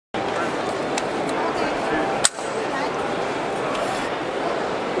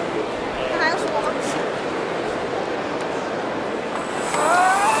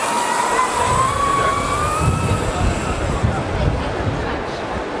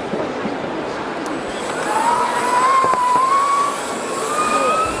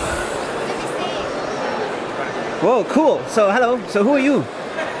Oh, cool. So hello. So who are you?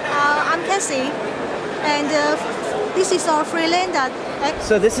 I'm Cassie, and this is our Freelander.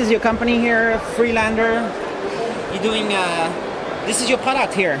 So this is your company here, Freelander. You're doing. This is your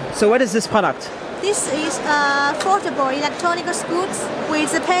product here. So what is this product? This is a foldable electronic scoots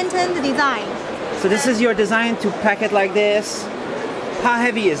with a patent design. So this is your design to pack it like this. How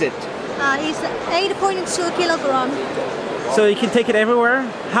heavy is it? It's 8.2 kilogram. So you can take it everywhere.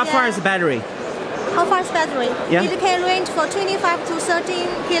 How far is the battery? How far is battery? Yeah. It can range for 25 to 13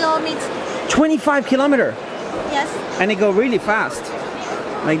 kilometers. 25 kilometer. Yes. And it go really fast,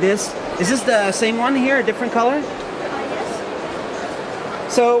 like this. Is this the same one here, a different color? Yes.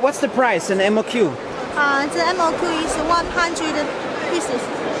 So what's the price and MOQ? The MOQ is 100 pieces.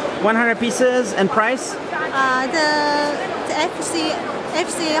 100 pieces and price? The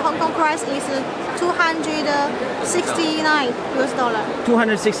FC Hong Kong price is $269 US.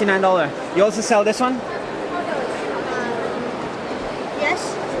 $269. You also sell this one?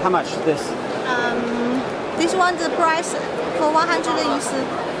 Yes. How much this? This one, the price for 100 is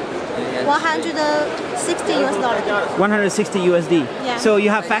 $160 US. 160 USD. Yeah. So you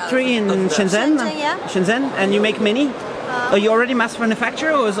have factory in Shenzhen? Shenzhen, yeah. Shenzhen, and you make many? Are you already mass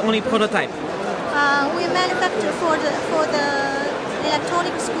manufacturer or is it only prototype? We manufacture for the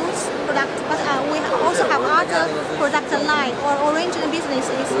electronic schools product, but we also have other product line. Our original business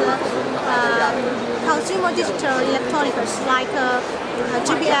is consumer digital electronics like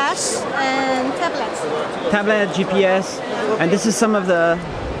GPS and tablets. Tablet, GPS, and this is some of the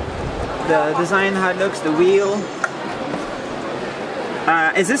design, how it looks, the wheel.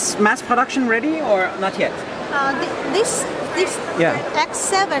 Is this mass production ready or not yet? This Yeah.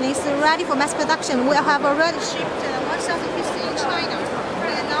 X7 is ready for mass production. We have already shipped 1,000 pieces in China,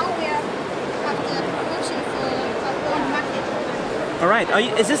 and now we have the promotion for world market. All right.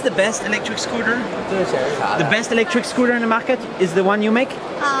 Is this the best electric scooter? The best electric scooter in the market is the one you make?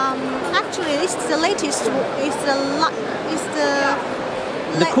 Actually, this is the latest.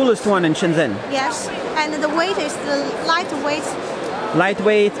 The coolest one in Shenzhen. Yes, and the weight is the lightweight.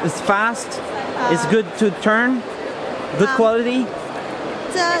 Lightweight, it's fast, it's good to turn, good quality.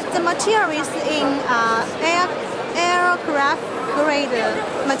 The material is in aircraft grade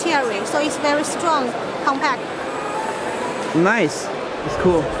material, so it's very strong, compact. Nice, it's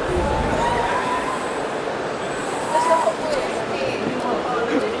cool.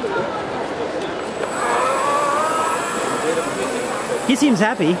 He seems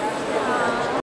happy.